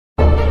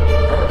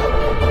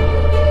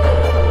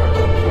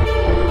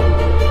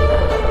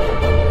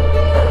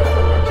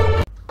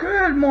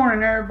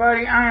morning,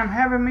 everybody. I am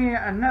having me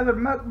another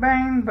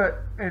mukbang, but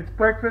it's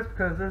breakfast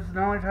because this is the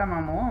only time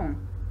I'm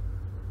alone.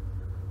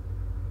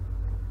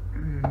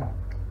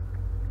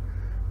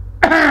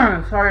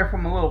 Sorry if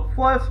I'm a little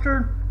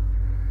flustered.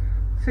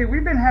 See,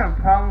 we've been having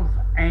problems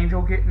with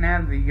Angel getting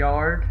out of the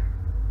yard.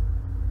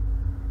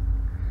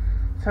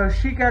 So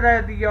she got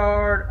out of the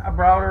yard, I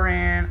brought her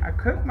in, I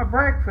cooked my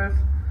breakfast.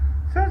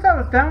 As soon as I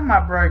was done with my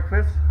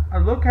breakfast, I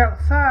look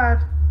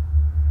outside.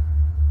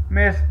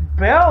 Miss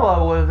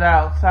Bella was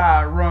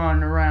outside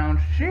running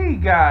around. She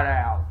got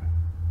out.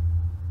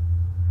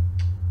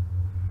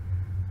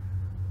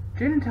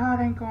 Jen and Todd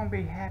ain't gonna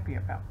be happy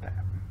about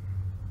that.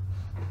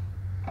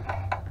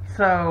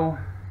 So,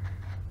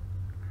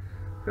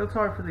 feel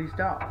sorry for these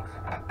dogs.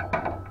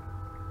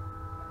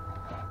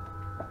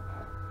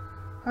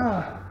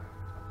 Oh.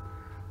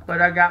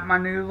 But I got my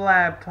new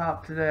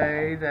laptop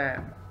today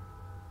that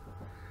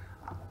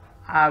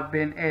I've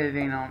been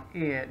editing on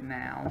it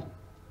now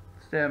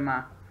instead of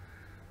my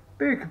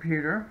big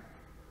computer.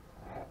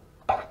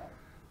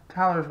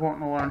 Tyler's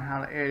wanting to learn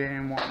how to edit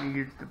and wanting to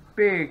use the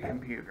big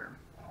computer.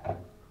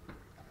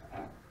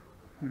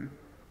 I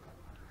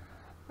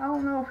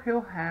don't know if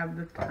he'll have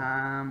the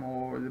time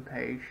or the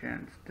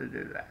patience to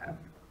do that.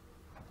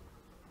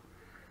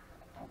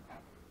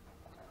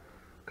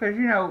 Because,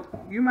 you know,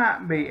 you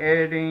might be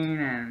editing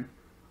and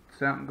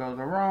something goes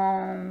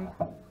wrong.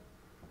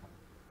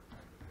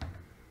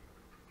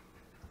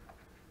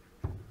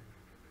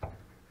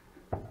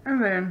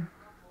 And then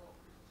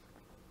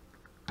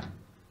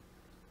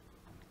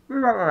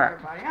we're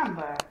right back. Everybody, I'm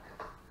back.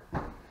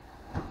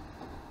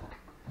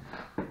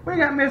 We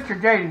got Mr.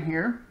 Jayden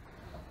here.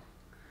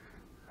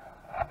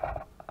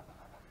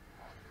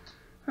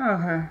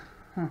 Okay.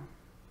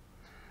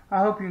 I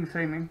hope you can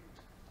see me.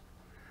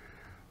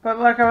 But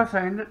like I was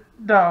saying, the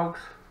dogs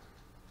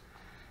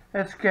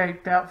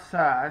escaped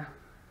outside.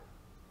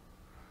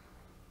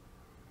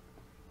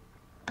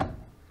 I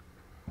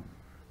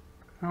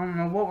don't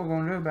know what we're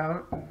going to do about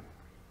it.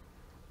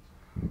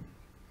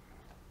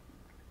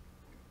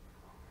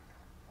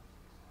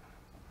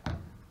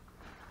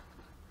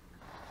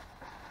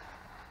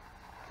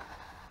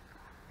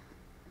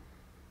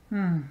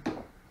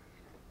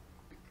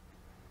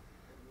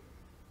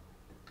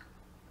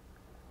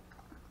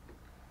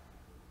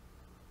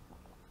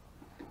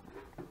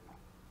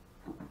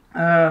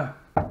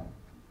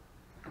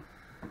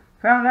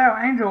 Found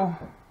out Angel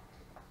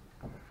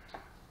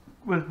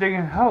was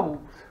digging holes.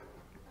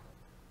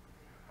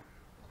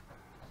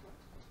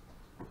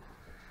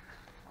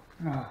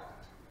 Oh.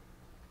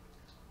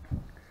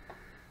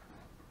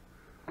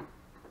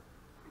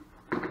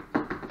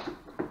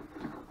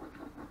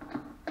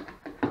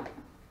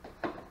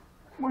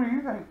 What do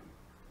you think?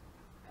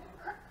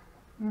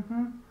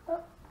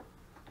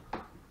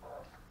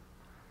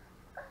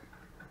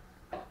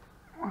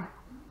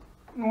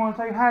 You want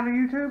to say hi to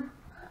YouTube?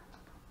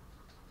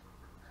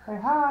 Say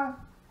hi.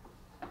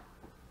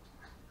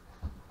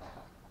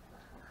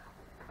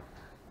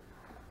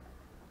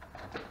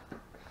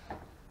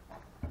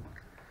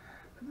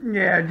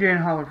 Yeah, Jen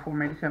hollered for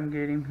me to come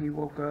get him. He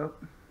woke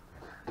up.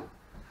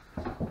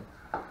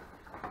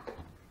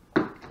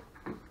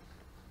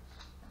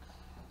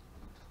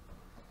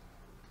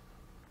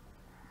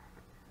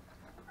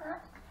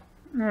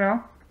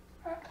 Yeah.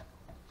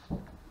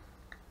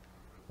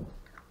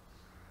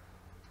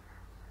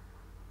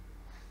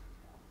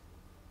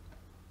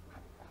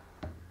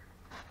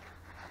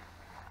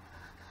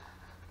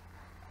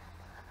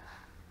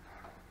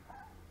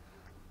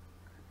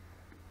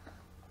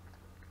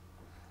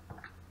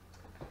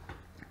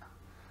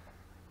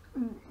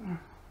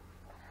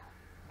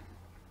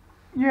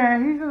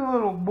 Yeah, he's a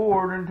little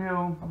bored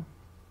until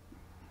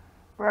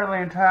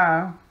Bradley and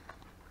Ty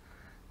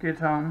gets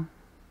home.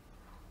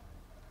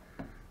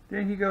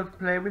 Then he goes to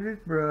play with his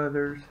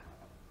brothers.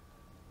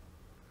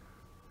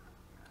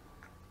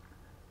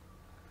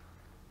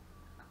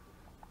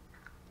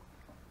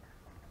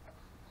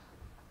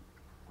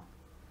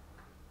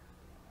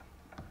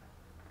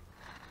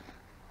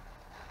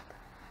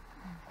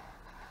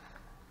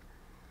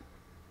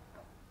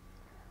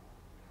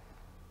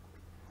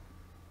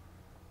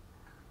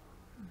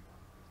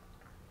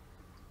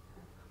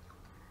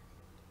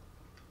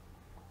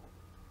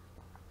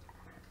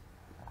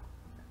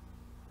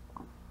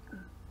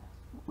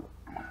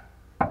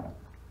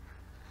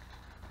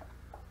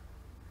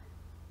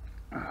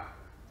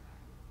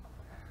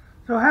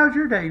 So how's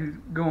your day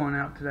going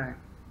out today?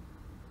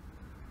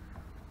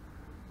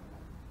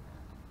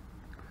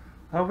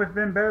 Hope it's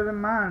been better than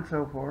mine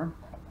so far.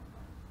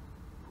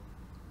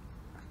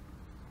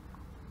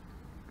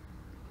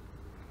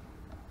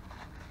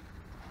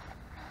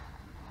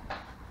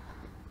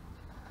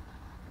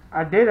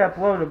 I did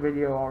upload a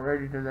video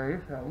already today,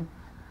 so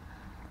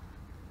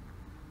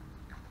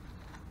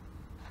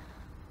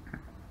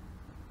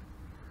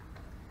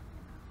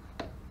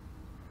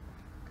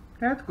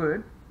that's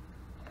good.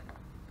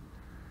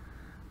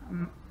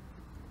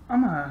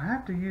 I'm gonna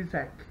have to use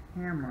that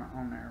camera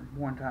on there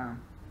one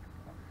time.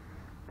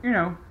 You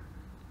know,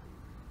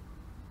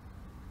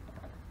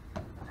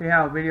 See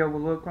how a video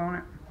will look on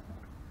it?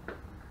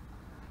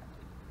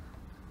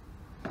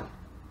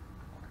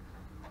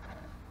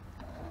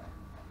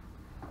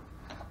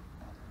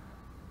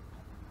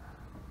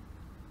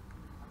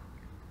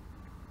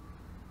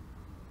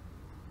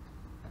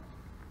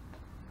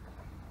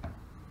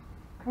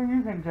 What do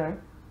you think, Jay?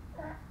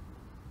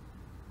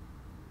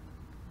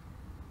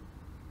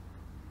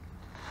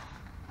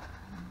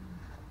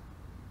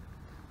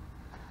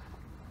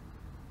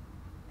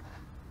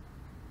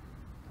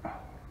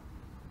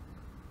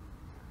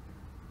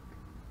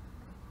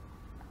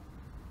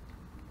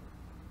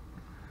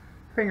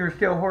 Finger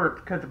still hurts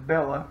because of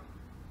Bella.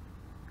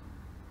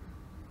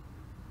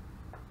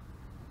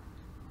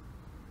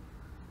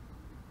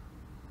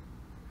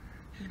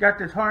 She's got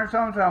this harness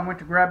on, so I went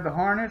to grab the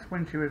harness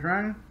when she was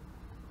running.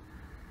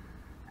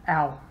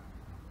 Ow.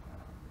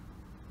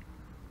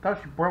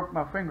 Thought she broke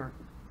my finger.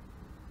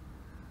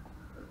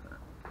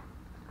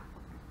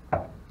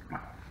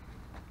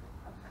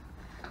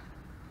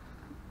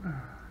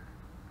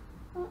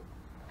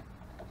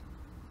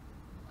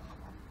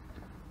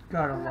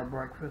 God, I love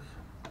breakfast.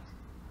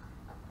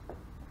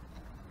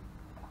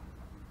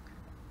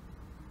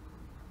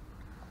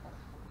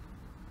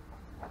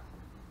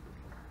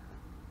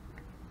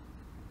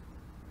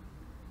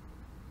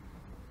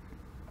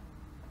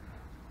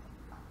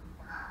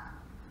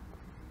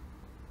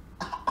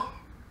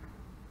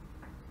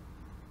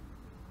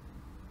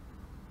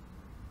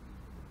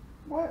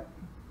 What?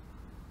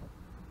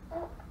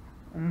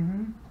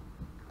 Mm-hmm.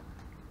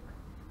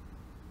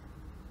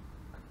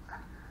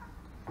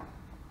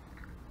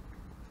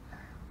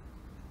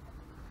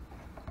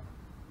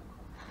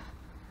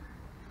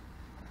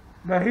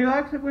 But he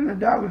likes it when the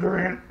dogs are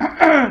in.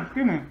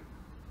 Excuse me.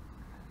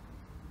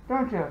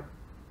 Don't you?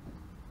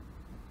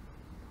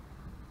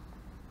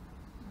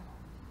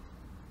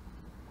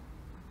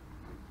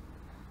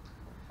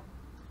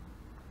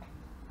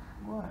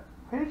 What?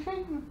 Finish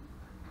eating?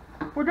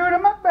 We're doing a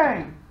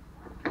mukbang.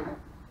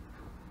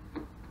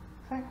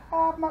 Say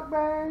hi,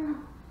 mukbang.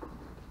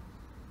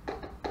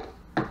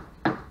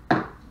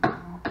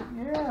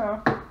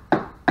 Yeah.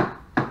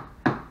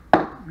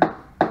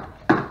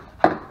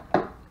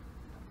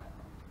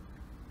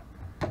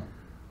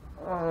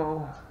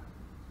 Oh.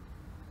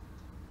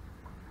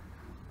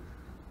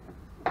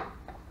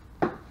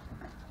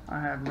 I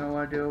have no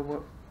idea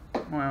what.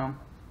 Well,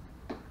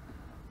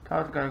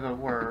 Todd's got to go to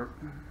work.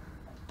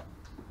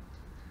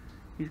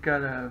 He's got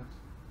to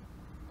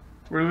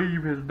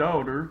relieve his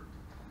daughter.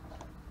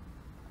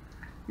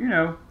 You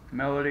know,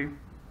 Melody,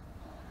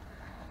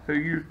 who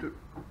used to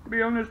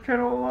be on this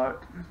channel a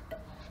lot.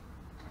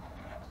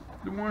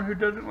 The one who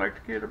doesn't like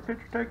to get her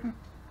picture taken.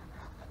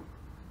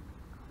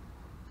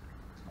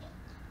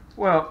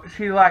 Well,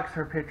 she likes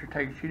her picture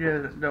taken. She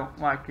don't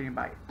like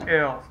anybody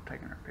else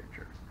taking her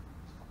picture.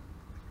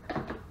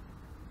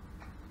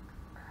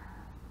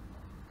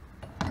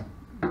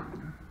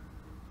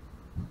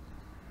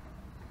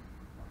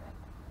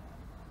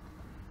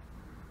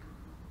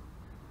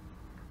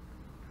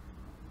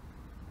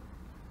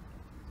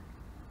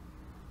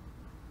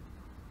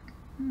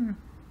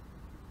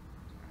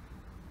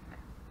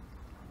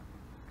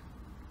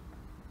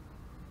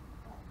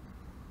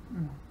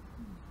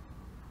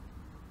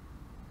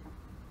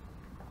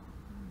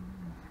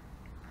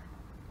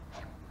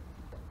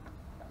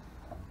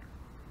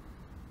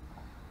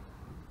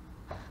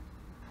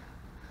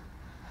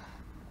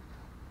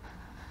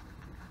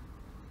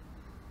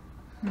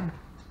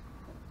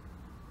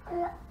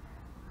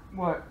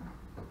 What?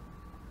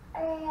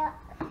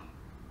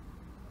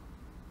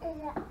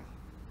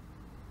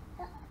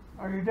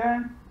 Are you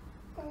done?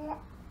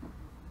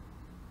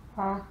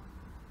 Huh?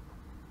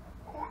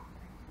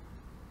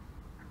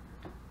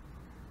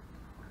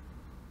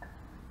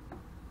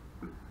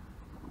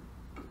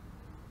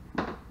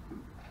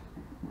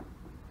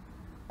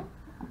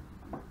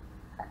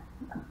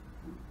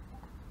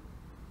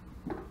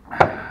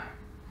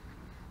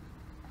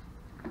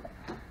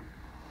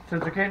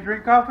 Since I can't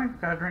drink coffee,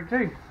 gotta drink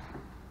tea.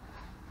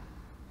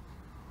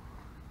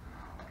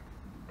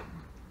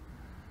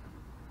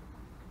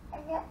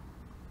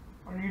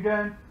 Are you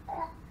done?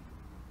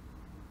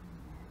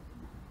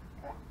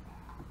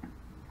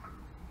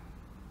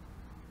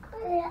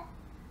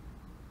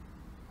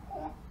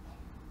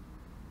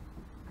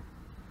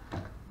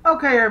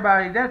 Okay,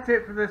 everybody, that's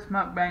it for this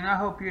mukbang. I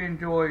hope you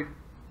enjoyed.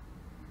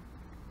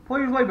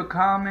 Please leave a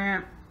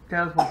comment.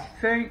 Tell us what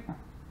you think.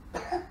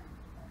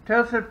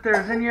 Tell us if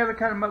there's any other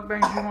kind of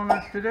mukbangs you want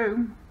us to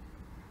do.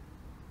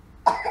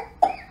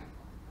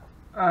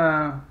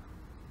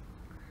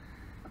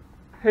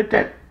 Hit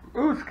that,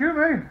 excuse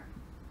me,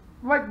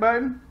 like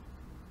button.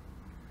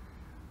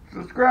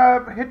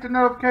 Subscribe, hit the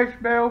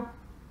notification bell.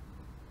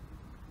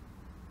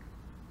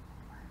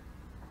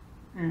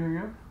 Anything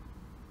else?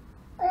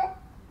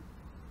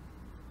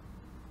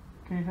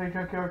 Can you say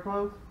junkyard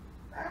clothes?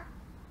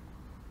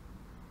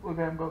 Look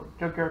at him go,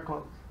 junkyard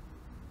clothes.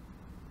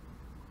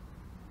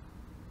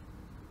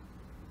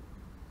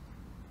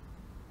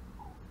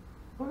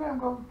 Look at him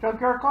go,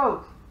 junkyard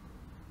clothes.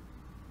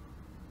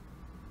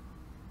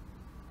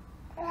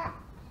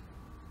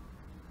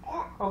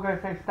 Okay,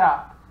 say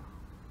stop.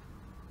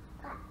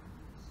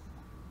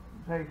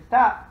 Say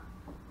stop.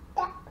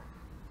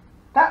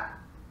 Stop.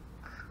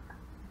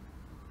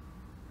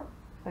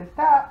 Say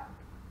stop.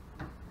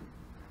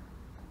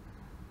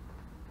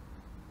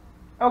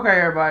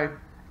 Okay, everybody.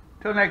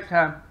 Till next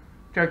time,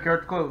 check your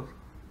clothes.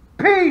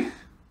 Peace!